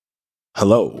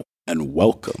Hello, and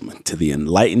welcome to the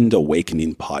Enlightened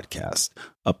Awakening podcast,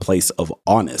 a place of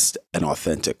honest and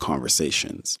authentic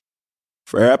conversations.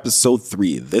 For episode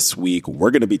 3 this week, we're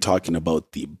going to be talking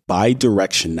about the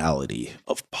bidirectionality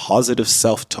of positive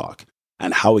self-talk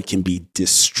and how it can be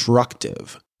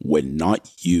destructive when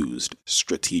not used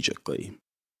strategically.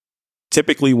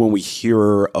 Typically, when we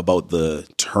hear about the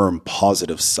term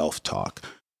positive self-talk,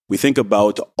 we think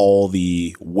about all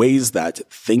the ways that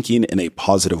thinking in a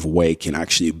positive way can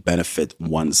actually benefit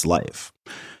one's life.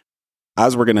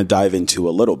 As we're going to dive into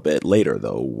a little bit later,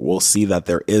 though, we'll see that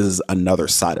there is another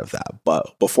side of that.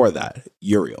 But before that,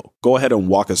 Uriel, go ahead and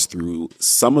walk us through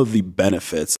some of the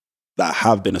benefits that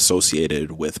have been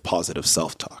associated with positive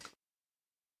self-talk.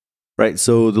 Right.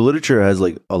 So the literature has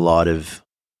a lot of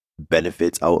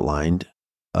benefits outlined,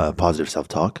 positive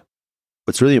self-talk.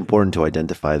 What's really important to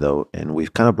identify, though, and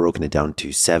we've kind of broken it down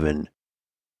to 7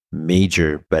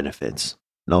 major benefits.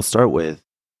 And I'll start with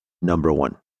number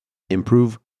 1,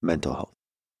 improve mental health.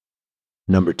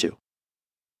 Number 2,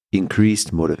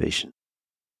 increased motivation.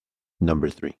 Number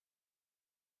 3,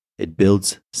 it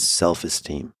builds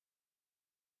self-esteem.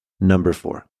 Number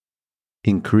 4,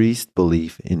 increased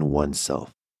belief in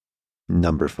oneself.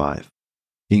 Number 5,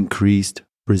 increased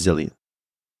resilience.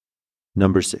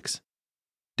 Number 6,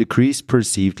 decreased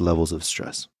perceived levels of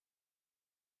stress.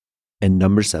 And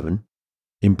number 7,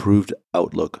 improved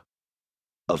outlook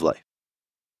of life.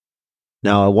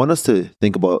 Now, I want us to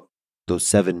think about those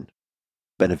 7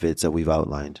 benefits that we've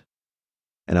outlined.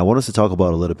 And I want us to talk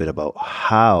about a little bit about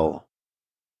how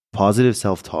positive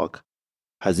self-talk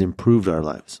has improved our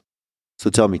lives.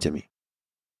 So tell me, Timi,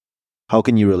 how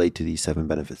can you relate to these 7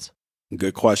 benefits?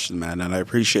 Good question, man. And I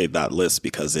appreciate that list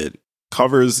because it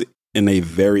covers in a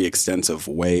very extensive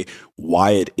way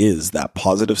why it is that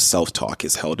positive self-talk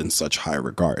is held in such high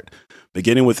regard.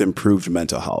 Beginning with improved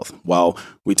mental health. Well,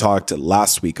 we talked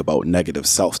last week about negative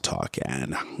self-talk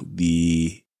and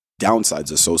the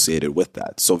downsides associated with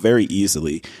that. So very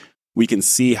easily, we can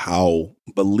see how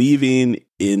believing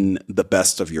in the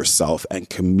best of yourself and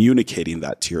communicating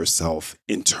that to yourself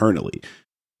internally,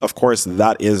 of course,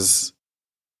 that is,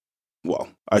 well,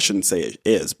 I shouldn't say it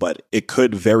is, but it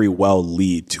could very well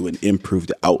lead to an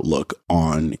improved outlook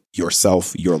on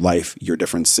yourself, your life, your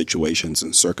different situations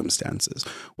and circumstances,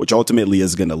 which ultimately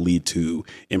is going to lead to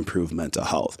improved mental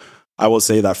health. I will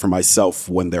say that for myself,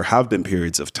 when there have been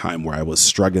periods of time where I was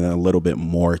struggling a little bit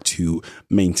more to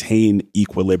maintain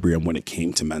equilibrium when it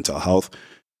came to mental health,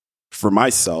 for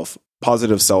myself,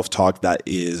 positive self-talk that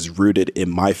is rooted in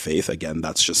my faith, again,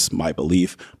 that's just my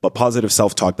belief, but positive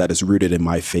self-talk that is rooted in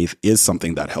my faith is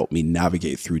something that helped me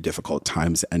navigate through difficult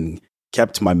times and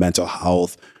kept my mental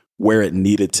health where it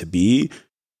needed to be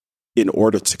in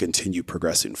order to continue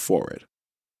progressing forward.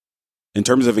 In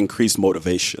terms of increased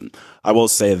motivation, I will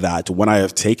say that when I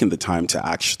have taken the time to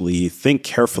actually think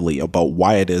carefully about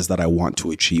why it is that I want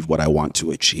to achieve what I want to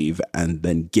achieve, and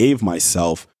then gave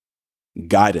myself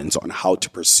guidance on how to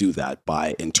pursue that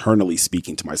by internally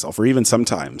speaking to myself, or even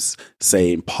sometimes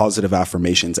saying positive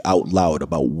affirmations out loud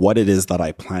about what it is that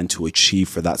I plan to achieve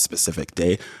for that specific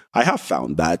day, I have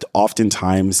found that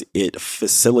oftentimes it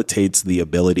facilitates the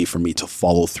ability for me to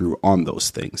follow through on those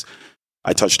things.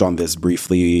 I touched on this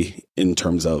briefly in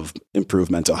terms of improved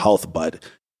mental health, but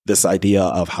this idea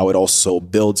of how it also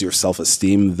builds your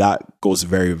self-esteem, that goes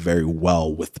very, very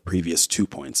well with the previous 2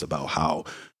 points about how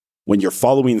when you're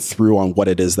following through on what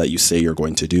it is that you say you're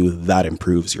going to do, that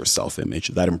improves your self-image,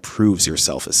 that improves your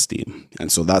self-esteem.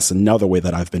 And so that's another way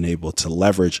that I've been able to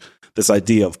leverage this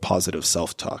idea of positive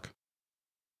self-talk.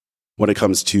 When it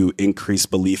comes to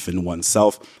increased belief in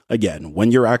oneself, again,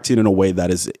 when you're acting in a way that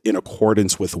is in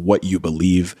accordance with what you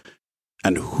believe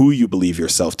and who you believe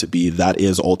yourself to be, that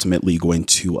is ultimately going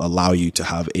to allow you to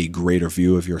have a greater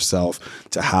view of yourself,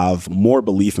 to have more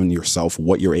belief in yourself,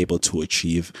 what you're able to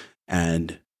achieve,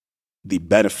 and the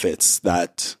benefits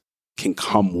that can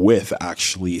come with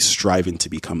actually striving to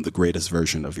become the greatest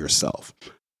version of yourself.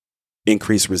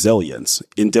 Increase resilience.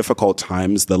 In difficult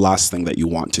times, the last thing that you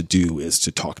want to do is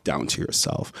to talk down to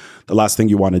yourself. The last thing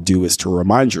you want to do is to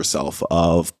remind yourself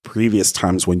of previous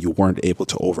times when you weren't able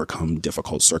to overcome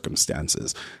difficult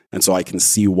circumstances. And so I can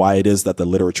see why it is that the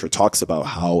literature talks about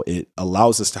how it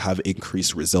allows us to have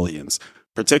increased resilience,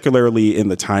 particularly in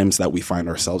the times that we find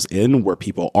ourselves in where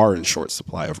people are in short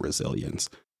supply of resilience.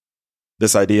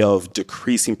 This idea of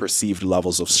decreasing perceived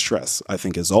levels of stress, I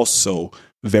think, is also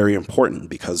very important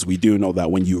because we do know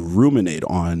that when you ruminate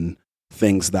on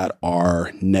things that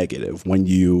are negative, when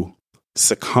you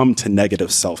succumb to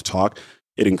negative self-talk,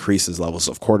 it increases levels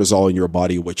of cortisol in your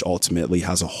body, which ultimately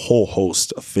has a whole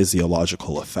host of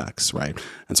physiological effects, right?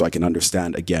 And so I can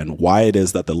understand, again, why it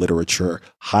is that the literature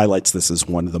highlights this as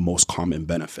one of the most common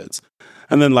benefits.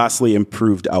 And then lastly,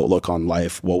 improved outlook on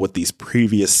life. Well, with these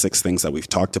previous 6 things that we've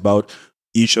talked about,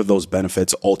 each of those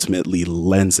benefits ultimately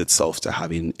lends itself to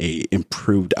having a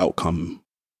improved outcome,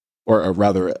 or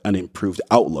rather an improved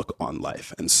outlook on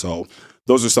life. And so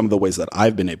those are some of the ways that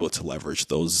I've been able to leverage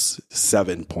those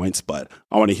 7 points. But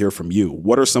I want to hear from you.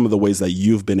 What are some of the ways that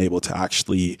you've been able to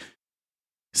actually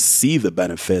see the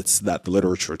benefits that the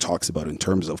literature talks about in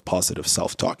terms of positive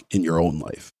self-talk in your own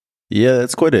life? Yeah,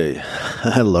 that's quite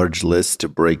a large list to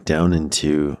break down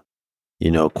into,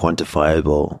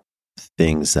 quantifiable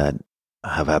things that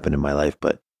have happened in my life.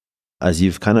 But as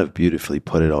you've kind of beautifully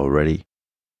put it already,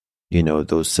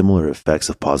 those similar effects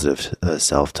of positive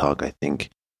self-talk, I think,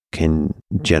 can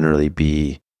generally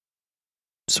be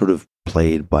sort of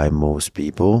played by most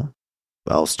people.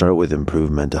 I'll start with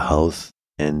improved mental health,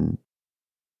 and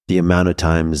the amount of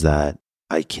times that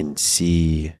I can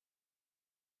see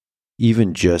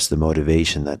even just the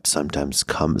motivation that sometimes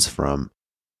comes from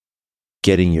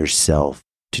getting yourself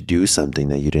to do something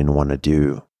that you didn't want to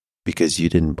do because you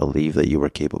didn't believe that you were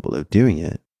capable of doing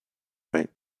it, right,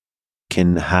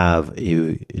 can have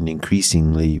an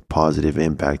increasingly positive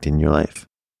impact in your life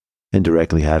and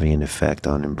directly having an effect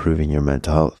on improving your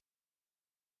mental health.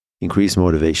 Increased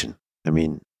motivation. I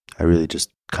mean, I really just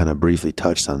kind of briefly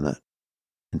touched on that.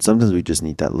 And sometimes we just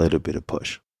need that little bit of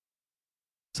push.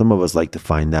 Some of us like to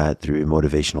find that through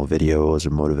motivational videos or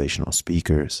motivational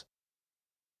speakers.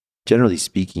 Generally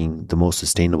speaking, the most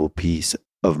sustainable piece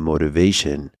of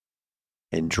motivation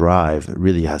and drive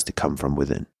really has to come from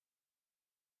within.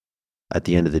 At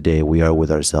the end of the day, we are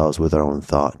with ourselves, with our own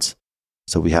thoughts.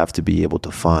 So we have to be able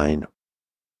to find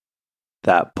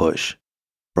that push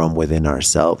from within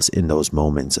ourselves in those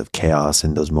moments of chaos,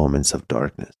 in those moments of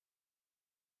darkness.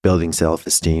 Building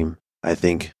self-esteem, I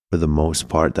think for the most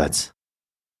part, that's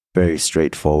very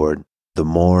straightforward. The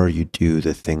more you do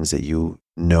the things that you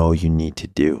know you need to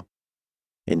do,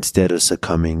 instead of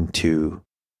succumbing to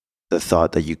the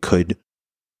thought that you could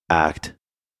act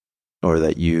or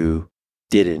that you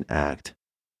didn't act,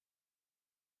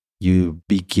 you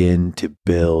begin to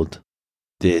build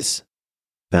this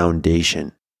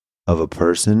foundation of a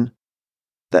person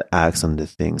that acts on the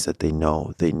things that they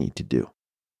know they need to do.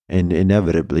 And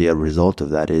inevitably, a result of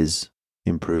that is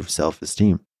improved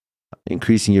self-esteem.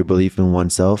 Increasing your belief in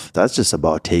oneself, that's just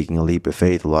about taking a leap of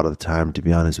faith a lot of the time, to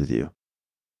be honest with you.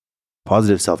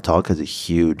 Positive self-talk has a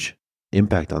huge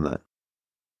impact on that.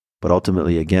 But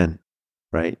ultimately, again,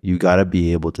 right, you got to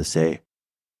be able to say,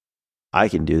 I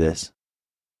can do this.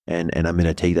 And I'm going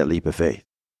to take that leap of faith.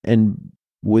 And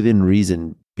within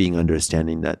reason, being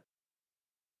understanding that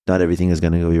not everything is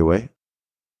going to go your way,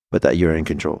 but that you're in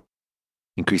control.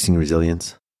 Increasing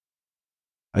resilience.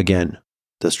 Again,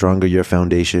 the stronger your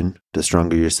foundation, the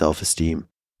stronger your self-esteem,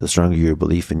 the stronger your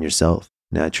belief in yourself.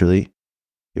 Naturally,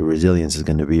 your resilience is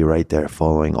going to be right there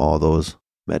following all those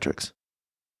metrics.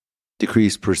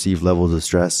 Decrease perceived levels of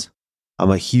stress.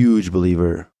 I'm a huge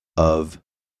believer of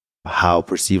how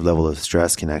perceived level of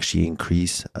stress can actually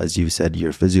increase, as you said,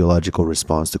 your physiological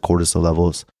response to cortisol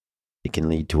levels. It can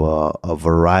lead to a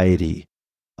variety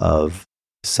of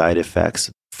side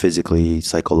effects, physically,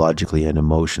 psychologically, and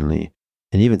emotionally,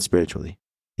 and even spiritually.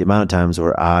 The amount of times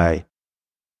where I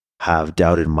have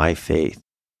doubted my faith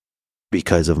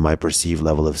because of my perceived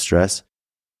level of stress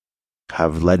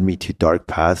have led me to dark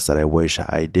paths that I wish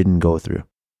I didn't go through.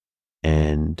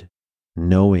 And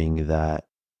knowing that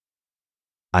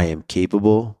I am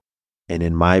capable, and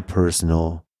in my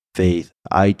personal faith,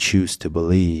 I choose to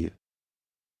believe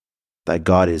that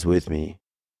God is with me.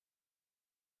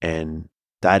 And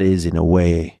that is, in a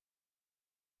way,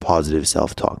 positive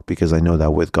self-talk, because I know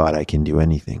that with God, I can do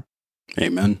anything.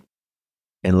 Amen.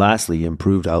 And lastly,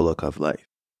 improved outlook of life.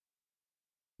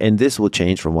 And this will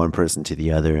change from one person to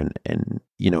the other. And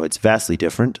it's vastly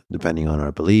different depending on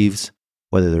our beliefs,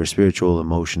 whether they're spiritual,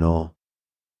 emotional,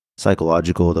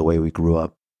 psychological, the way we grew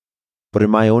up. But in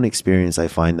my own experience, I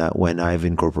find that when I've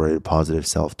incorporated positive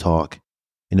self-talk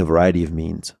in a variety of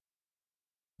means,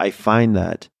 I find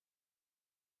that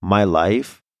my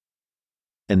life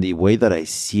and the way that I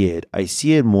see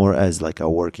it more as like a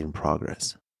work in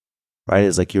progress, right?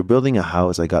 It's like you're building a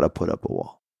house, I got to put up a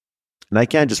wall. And I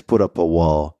can't just put up a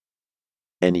wall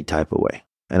any type of way.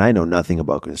 And I know nothing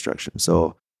about construction.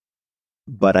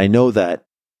 But I know that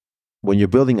when you're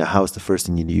building a house, the first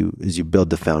thing you do is you build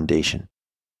the foundation,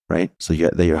 right? So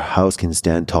that your house can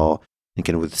stand tall and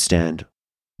can withstand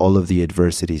all of the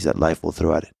adversities that life will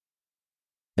throw at it.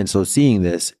 And so seeing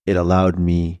this, it allowed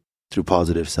me through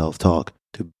positive self-talk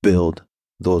to build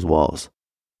those walls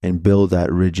and build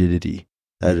that rigidity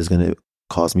that is going to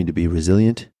cause me to be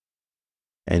resilient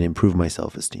and improve my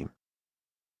self-esteem.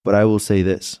 But I will say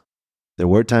this. There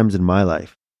were times in my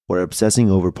life where obsessing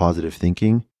over positive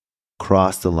thinking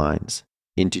crossed the lines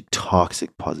into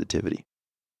toxic positivity.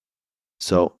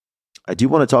 So I do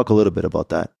want to talk a little bit about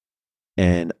that.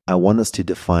 And I want us to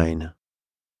define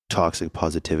toxic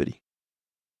positivity.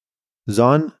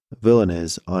 Zon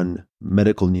Villeneuve on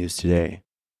Medical News Today,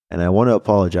 and I want to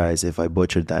apologize if I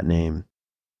butchered that name,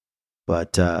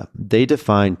 but they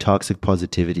define toxic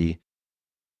positivity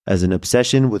as an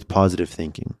obsession with positive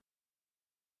thinking.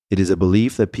 It is a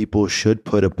belief that people should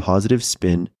put a positive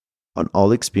spin on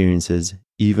all experiences,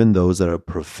 even those that are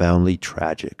profoundly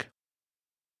tragic.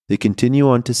 They continue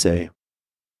on to say,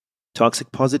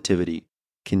 toxic positivity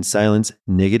can silence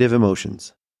negative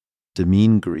emotions,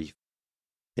 demean grief,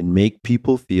 and make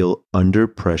people feel under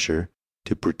pressure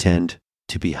to pretend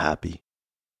to be happy,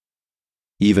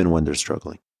 even when they're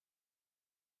struggling.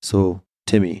 So,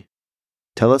 Timi,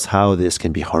 tell us how this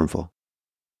can be harmful.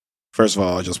 First of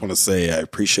all, I just want to say I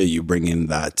appreciate you bringing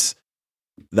that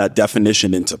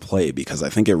definition into play, because I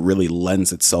think it really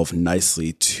lends itself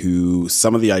nicely to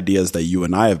some of the ideas that you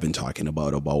and I have been talking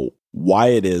about why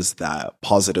it is that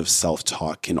positive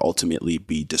self-talk can ultimately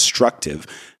be destructive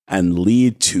and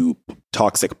lead to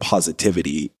toxic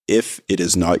positivity if it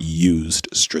is not used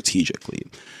strategically.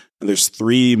 And there's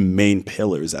three main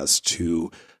pillars as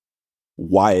to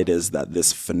why it is that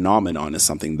this phenomenon is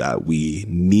something that we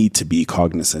need to be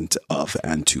cognizant of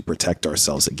and to protect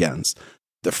ourselves against.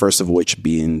 The first of which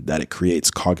being that it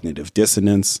creates cognitive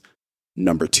dissonance.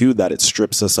 Number two, that it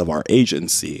strips us of our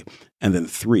agency. And then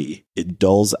three, it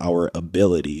dulls our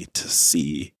ability to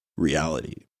see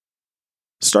reality.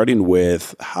 Starting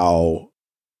with how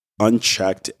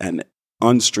unchecked and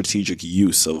unstrategic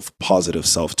use of positive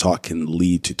self-talk can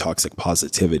lead to toxic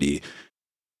positivity.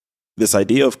 This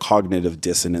idea of cognitive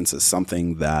dissonance is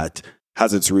something that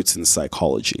has its roots in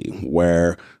psychology,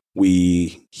 where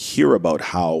we hear about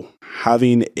how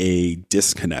having a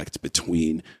disconnect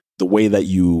between the way that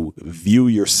you view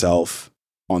yourself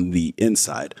on the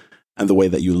inside and the way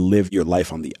that you live your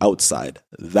life on the outside,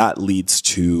 that leads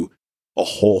to a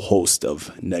whole host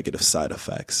of negative side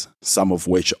effects, some of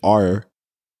which are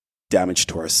damage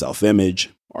to our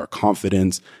self-image, our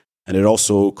confidence, and it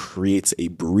also creates a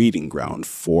breeding ground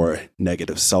for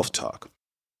negative self-talk.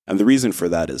 And the reason for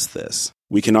that is this.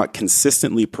 We cannot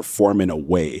consistently perform in a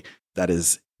way that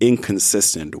is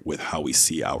inconsistent with how we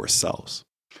see ourselves.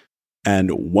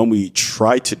 And when we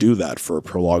try to do that for a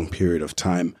prolonged period of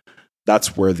time,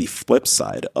 that's where the flip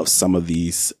side of some of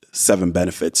these 7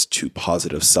 benefits to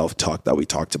positive self-talk that we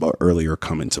talked about earlier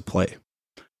come into play.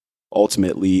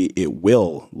 Ultimately, it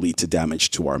will lead to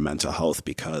damage to our mental health,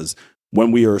 because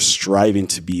when we are striving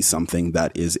to be something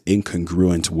that is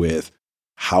incongruent with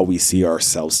how we see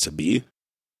ourselves to be,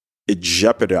 it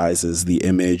jeopardizes the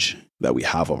image that we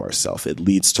have of ourselves. It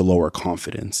leads to lower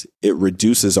confidence. It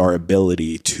reduces our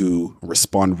ability to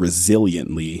respond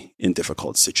resiliently in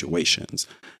difficult situations.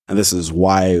 And this is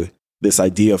why this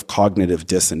idea of cognitive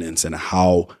dissonance and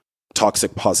how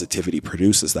toxic positivity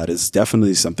produces that is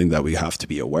definitely something that we have to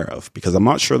be aware of, because I'm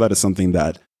not sure that is something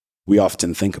that we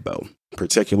often think about,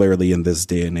 particularly in this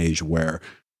day and age where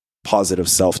positive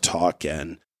self-talk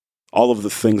and all of the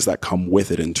things that come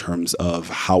with it in terms of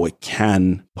how it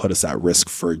can put us at risk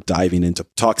for diving into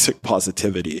toxic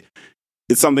positivity.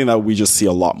 It's something that we just see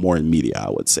a lot more in media,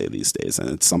 I would say, these days. And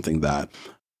it's something that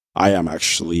I am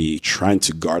actually trying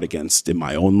to guard against in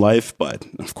my own life. But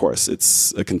of course,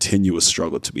 it's a continuous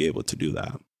struggle to be able to do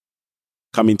that.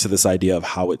 Coming to this idea of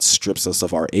how it strips us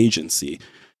of our agency,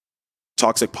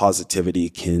 toxic positivity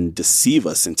can deceive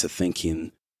us into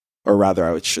thinking, or rather,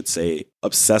 I should say,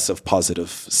 obsessive positive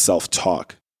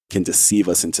self-talk can deceive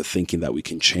us into thinking that we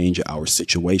can change our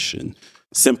situation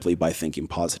simply by thinking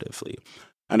positively.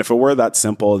 And if it were that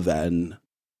simple, then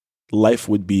life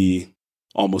would be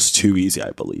almost too easy, I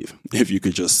believe, if you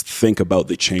could just think about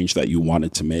the change that you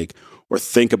wanted to make, or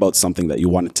think about something that you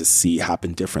wanted to see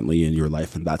happen differently in your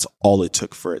life, and that's all it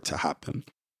took for it to happen.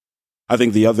 I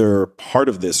think the other part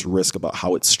of this risk about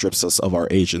how it strips us of our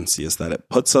agency is that it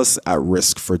puts us at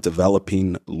risk for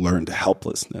developing learned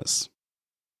helplessness.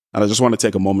 And I just want to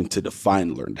take a moment to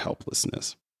define learned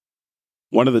helplessness.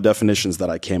 One of the definitions that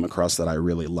I came across that I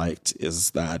really liked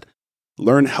is that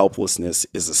learned helplessness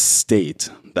is a state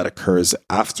that occurs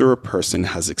after a person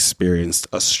has experienced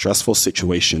a stressful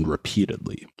situation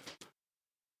repeatedly.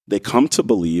 They come to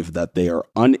believe that they are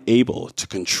unable to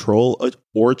control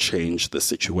or change the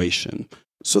situation,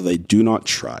 so they do not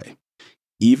try,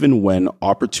 even when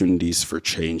opportunities for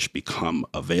change become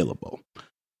available.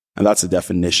 And that's a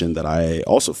definition that I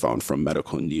also found from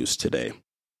Medical News Today.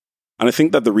 And I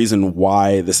think that the reason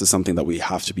why this is something that we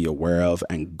have to be aware of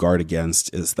and guard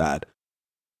against is that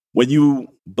when you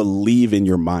believe in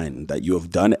your mind that you have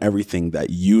done everything that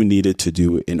you needed to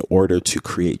do in order to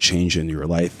create change in your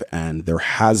life, and there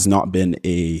has not been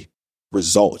a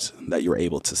result that you're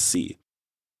able to see,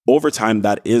 over time,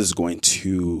 that is going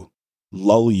to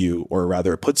lull you, or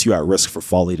rather, it puts you at risk for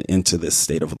falling into this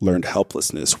state of learned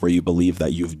helplessness where you believe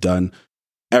that you've done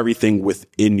everything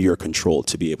within your control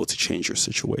to be able to change your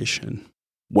situation.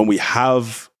 When we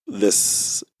have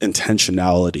this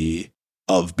intentionality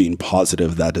of being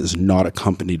positive that is not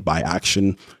accompanied by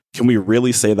action, can we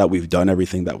really say that we've done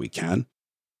everything that we can?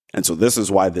 And so this is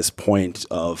why this point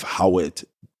of how it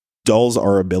dulls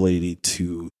our ability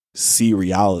to see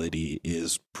reality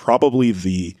is probably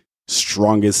the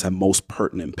strongest and most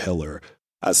pertinent pillar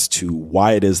as to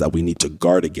why it is that we need to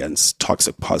guard against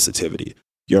toxic positivity.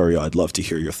 Uriel, I'd love to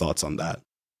hear your thoughts on that.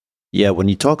 Yeah, when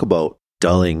you talk about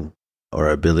dulling our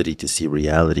ability to see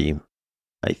reality,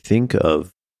 I think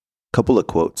of couple of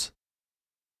quotes.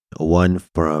 One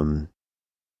from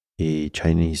a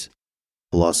Chinese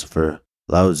philosopher,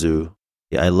 Lao Tzu.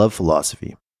 Yeah, I love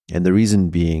philosophy. And the reason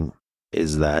being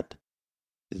is that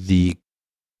the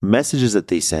messages that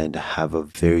they send have a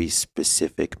very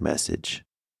specific message.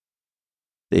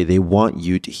 They want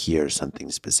you to hear something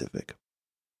specific.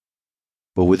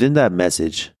 But within that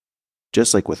message,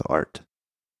 just like with art,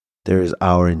 there is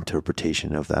our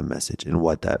interpretation of that message and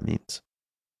what that means.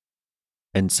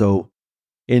 And so,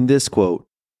 in this quote,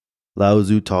 Lao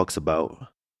Tzu talks about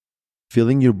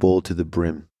filling your bowl to the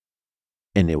brim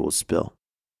and it will spill.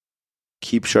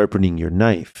 Keep sharpening your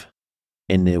knife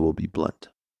and it will be blunt.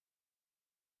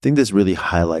 I think this really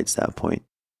highlights that point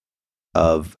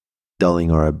of dulling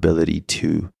our ability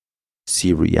to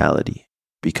see reality.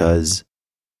 Because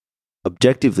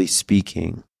objectively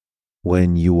speaking,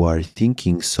 when you are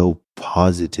thinking so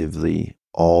positively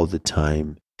all the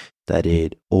time, that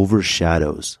it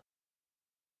overshadows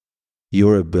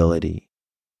your ability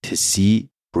to see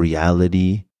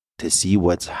reality, to see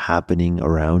what's happening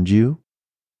around you.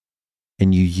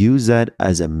 And you use that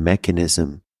as a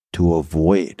mechanism to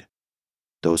avoid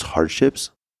those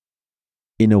hardships.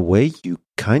 In a way, you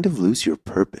kind of lose your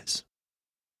purpose.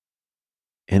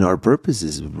 And our purpose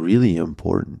is really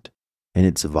important. And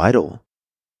it's vital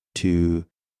to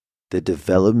the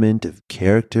development of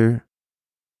character,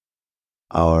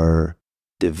 our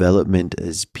development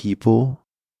as people,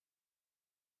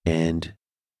 and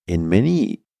in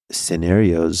many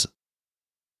scenarios,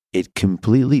 it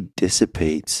completely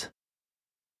dissipates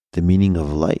the meaning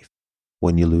of life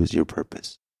when you lose your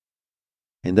purpose.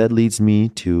 And that leads me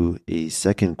to a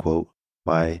second quote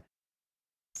by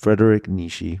Friedrich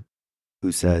Nietzsche,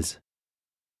 who says,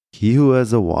 "He who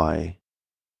has a why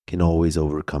can always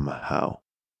overcome a how."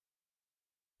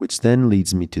 Which then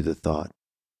leads me to the thought,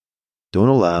 don't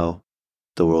allow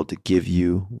the world to give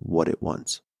you what it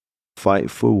wants. Fight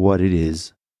for what it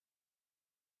is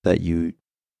that you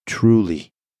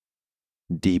truly,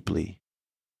 deeply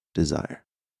desire.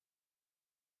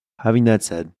 Having that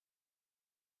said,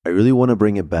 I really want to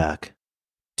bring it back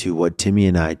to what Timi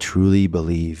and I truly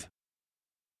believe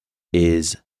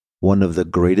is one of the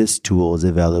greatest tools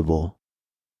available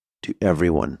to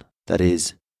everyone that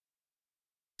is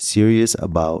serious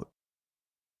about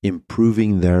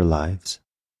improving their lives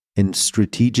and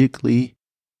strategically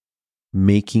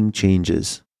making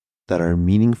changes that are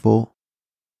meaningful,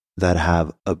 that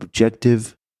have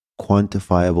objective,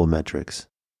 quantifiable metrics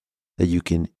that you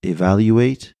can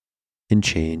evaluate and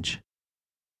change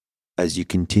as you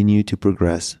continue to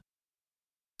progress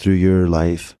through your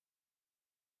life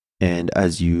and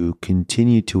as you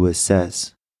continue to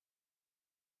assess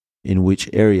in which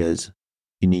areas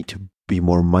you need to be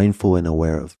more mindful and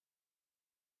aware of.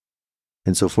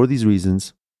 And so for these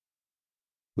reasons,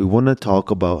 we want to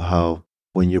talk about how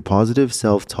when your positive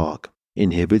self-talk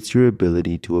inhibits your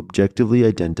ability to objectively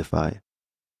identify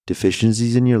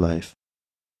deficiencies in your life,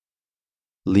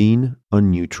 lean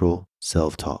on neutral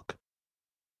self-talk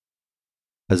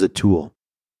as a tool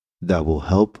that will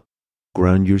help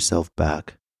ground yourself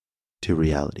back to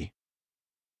reality.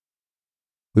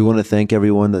 We want to thank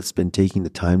everyone that's been taking the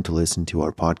time to listen to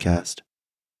our podcast.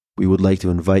 We would like to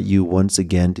invite you once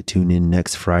again to tune in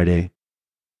next Friday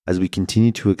as we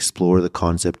continue to explore the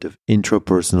concept of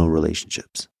intrapersonal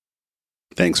relationships.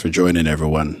 Thanks for joining,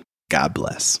 everyone. God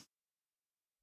bless.